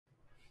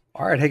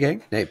All right, hey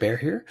gang, Nate Bear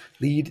here,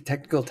 lead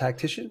technical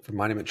tactician for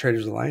Monument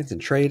Traders Alliance and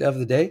trade of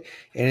the day.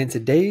 And in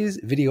today's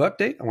video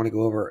update, I want to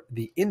go over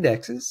the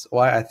indexes,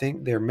 why I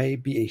think there may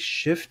be a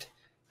shift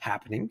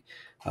happening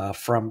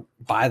from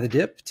buy the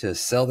dip to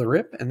sell the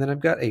rip. And then I've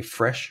got a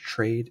fresh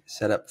trade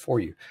set up for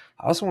you.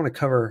 I also want to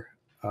cover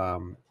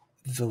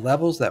the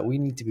levels that we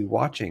need to be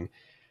watching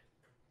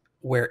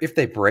where if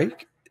they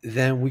break,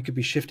 then we could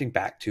be shifting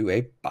back to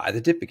a buy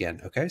the dip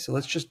again. Okay, so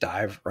let's just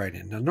dive right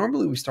in. Now,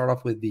 normally we start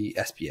off with the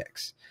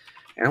SPX.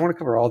 And I want to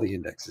cover all the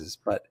indexes,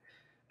 but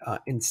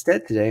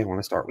instead today I want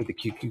to start with the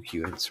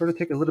QQQ and sort of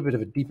take a little bit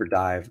of a deeper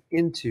dive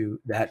into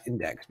that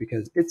index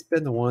because it's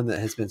been the one that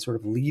has been sort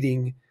of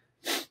leading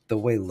the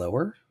way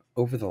lower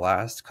over the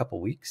last couple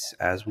weeks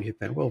as we have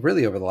been, well,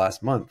 really over the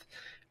last month,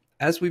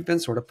 as we've been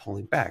sort of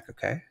pulling back,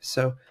 okay?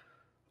 So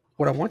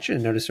what I want you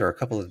to notice are a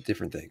couple of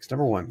different things.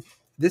 Number one,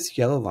 this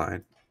yellow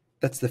line,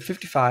 that's the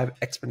 55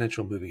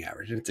 exponential moving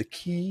average, and it's a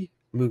key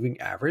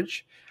moving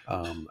average.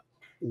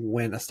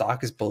 When a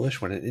stock is bullish,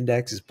 when an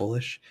index is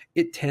bullish,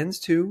 it tends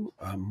to,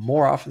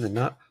 more often than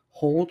not,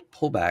 hold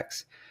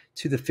pullbacks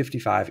to the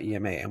 55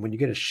 EMA. And when you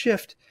get a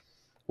shift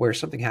where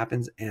something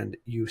happens and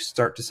you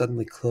start to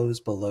suddenly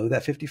close below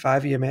that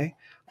 55 EMA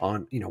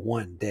on,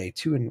 one day,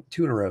 two in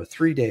a row,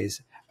 3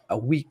 days, a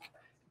week,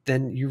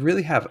 then you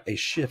really have a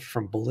shift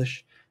from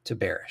bullish to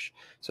bearish.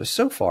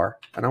 So far,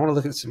 and I want to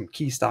look at some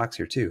key stocks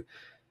here too,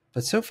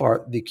 but so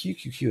far the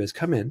QQQ has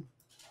come in.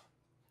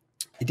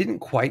 It didn't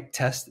quite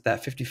test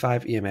that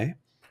 55 EMA,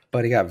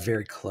 but it got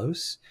very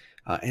close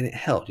and it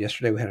held.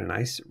 Yesterday we had a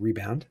nice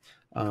rebound.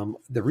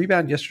 The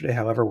rebound yesterday,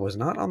 however,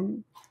 wasn't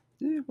on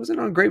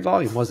great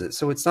volume, was it?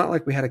 So it's not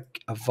like we had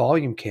a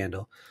volume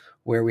candle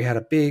where we had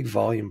a big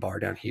volume bar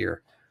down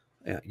here,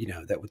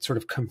 that would sort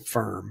of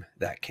confirm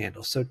that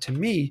candle. So to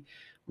me,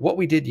 what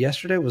we did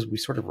yesterday was we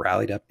sort of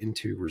rallied up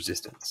into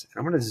resistance. And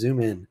I'm going to zoom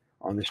in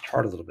on this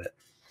chart a little bit.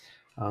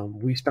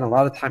 We spent a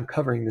lot of time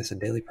covering this in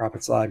Daily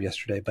Profits Live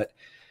yesterday, but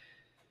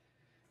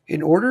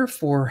in order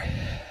for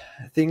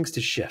things to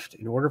shift,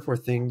 in order for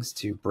things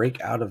to break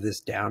out of this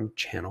down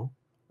channel,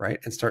 right,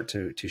 and start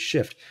to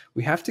shift,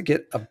 we have to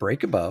get a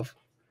break above,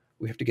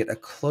 we have to get a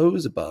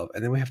close above,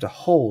 and then we have to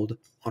hold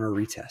on a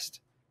retest,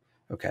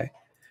 okay?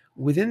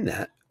 Within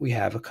that, we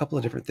have a couple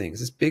of different things.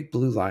 This big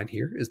blue line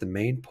here is the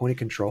main point of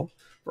control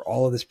for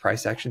all of this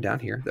price action down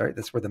here, right?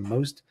 That's where the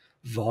most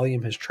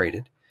volume has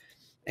traded.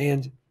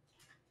 And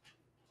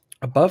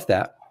above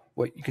that,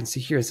 what you can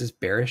see here is this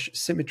bearish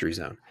symmetry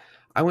zone.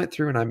 I went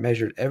through and I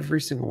measured every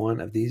single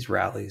one of these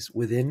rallies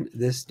within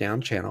this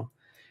down channel,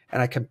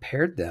 and I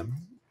compared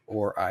them,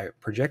 or I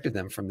projected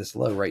them from this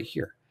low right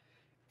here.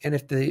 And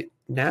if the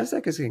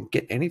NASDAQ is going to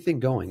get anything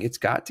going, it's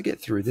got to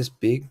get through this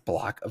big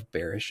block of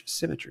bearish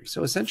symmetry.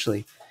 So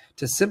essentially,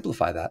 to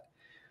simplify that,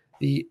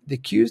 the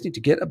Qs need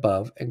to get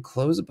above and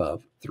close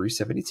above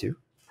 372,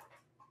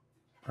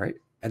 right?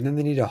 And then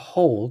they need to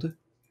hold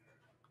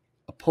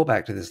a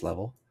pullback to this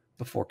level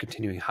before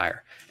continuing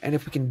higher. And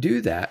if we can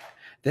do that,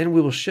 then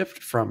we will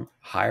shift from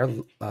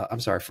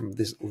from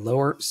this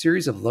lower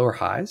series of lower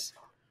highs,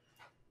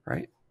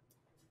 right,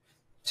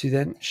 to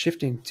then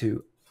shifting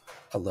to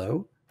a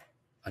low,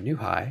 a new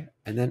high,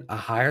 and then a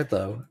higher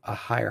low, a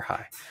higher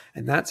high.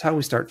 And that's how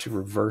we start to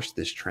reverse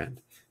this trend.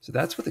 So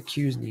that's what the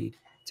Qs need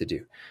to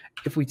do.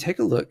 If we take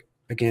a look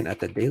again at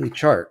the daily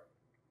chart,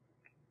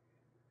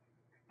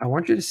 I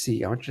want you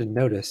to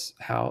notice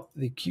how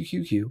the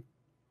QQQ,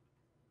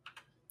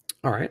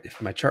 all right,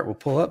 if my chart will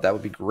pull up, that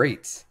would be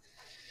great.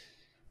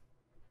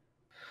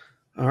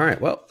 All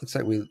right, well, looks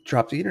like we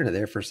dropped the internet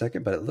there for a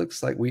second, but it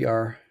looks like we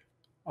are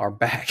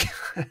back.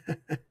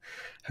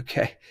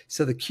 Okay,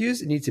 so the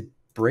Qs need to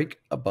break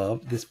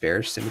above this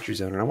bearish symmetry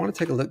zone. And I want to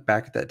take a look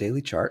back at that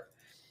daily chart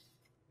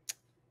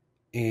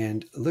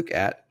and look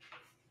at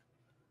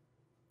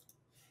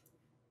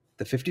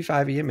the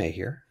 55 EMA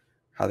here,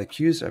 how the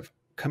Qs have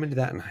come into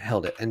that and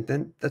held it. And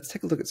then let's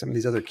take a look at some of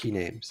these other key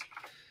names.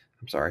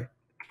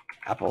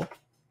 Apple,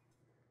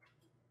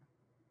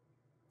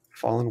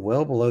 fallen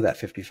well below that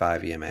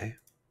 55 EMA.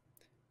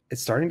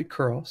 It's starting to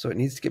curl, so it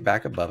needs to get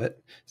back above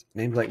it.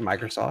 Names like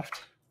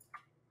Microsoft,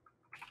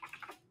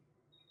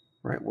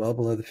 right, well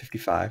below the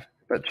 55.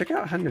 But check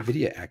out how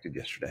NVIDIA acted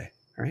yesterday,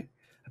 right?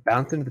 A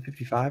bounce into the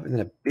 55 and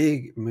then a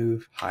big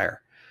move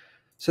higher.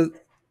 So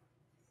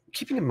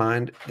keeping in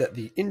mind that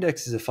the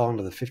indexes have fallen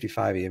to the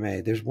 55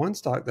 EMA, there's one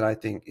stock that I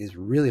think is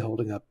really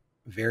holding up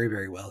very,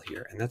 very well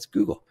here, and that's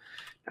Google.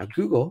 Now,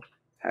 Google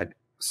had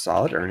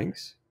solid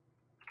earnings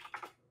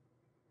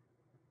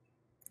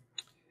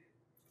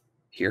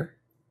here.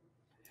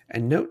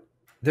 And note,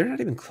 they're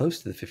not even close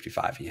to the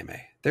 55 EMA.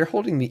 They're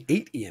holding the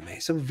 8 EMA,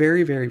 so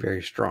very, very,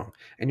 very strong.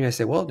 And you might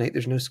say, well, Nate,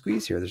 there's no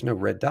squeeze here. There's no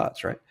red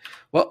dots, right?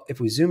 Well,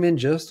 if we zoom in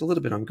just a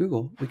little bit on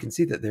Google, we can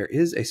see that there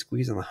is a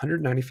squeeze on the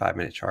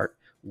 195-minute chart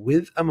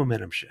with a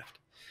momentum shift.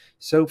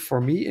 So for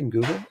me in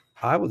Google,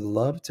 I would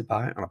love to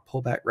buy on a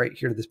pullback right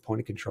here to this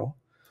point of control,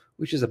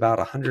 which is about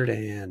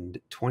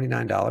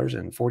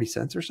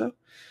 $129.40 or so.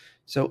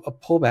 So a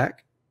pullback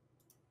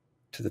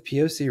to the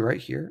POC right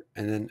here,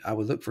 and then I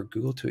would look for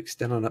Google to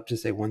extend on up to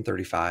say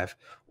 135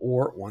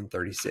 or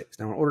 136.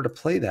 Now, in order to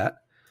play that,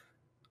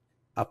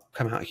 I'll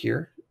come out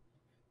here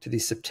to the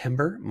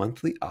September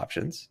monthly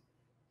options,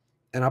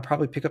 and I'll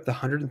probably pick up the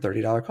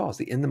 $130 calls,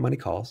 the in the money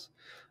calls.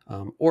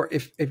 Or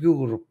if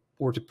Google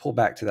were to pull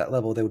back to that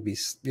level, they would be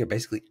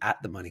basically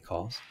at the money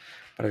calls.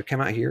 But I would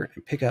come out here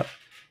and pick up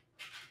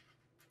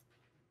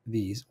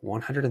these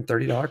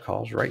 $130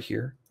 calls right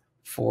here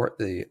for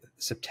the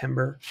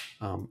September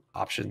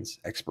options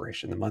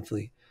expiration, the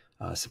monthly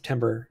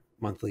September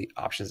monthly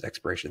options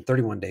expiration,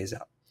 31 days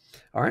out.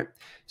 All right,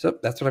 so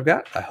that's what I've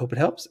got. I hope it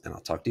helps, and I'll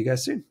talk to you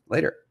guys soon.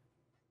 Later.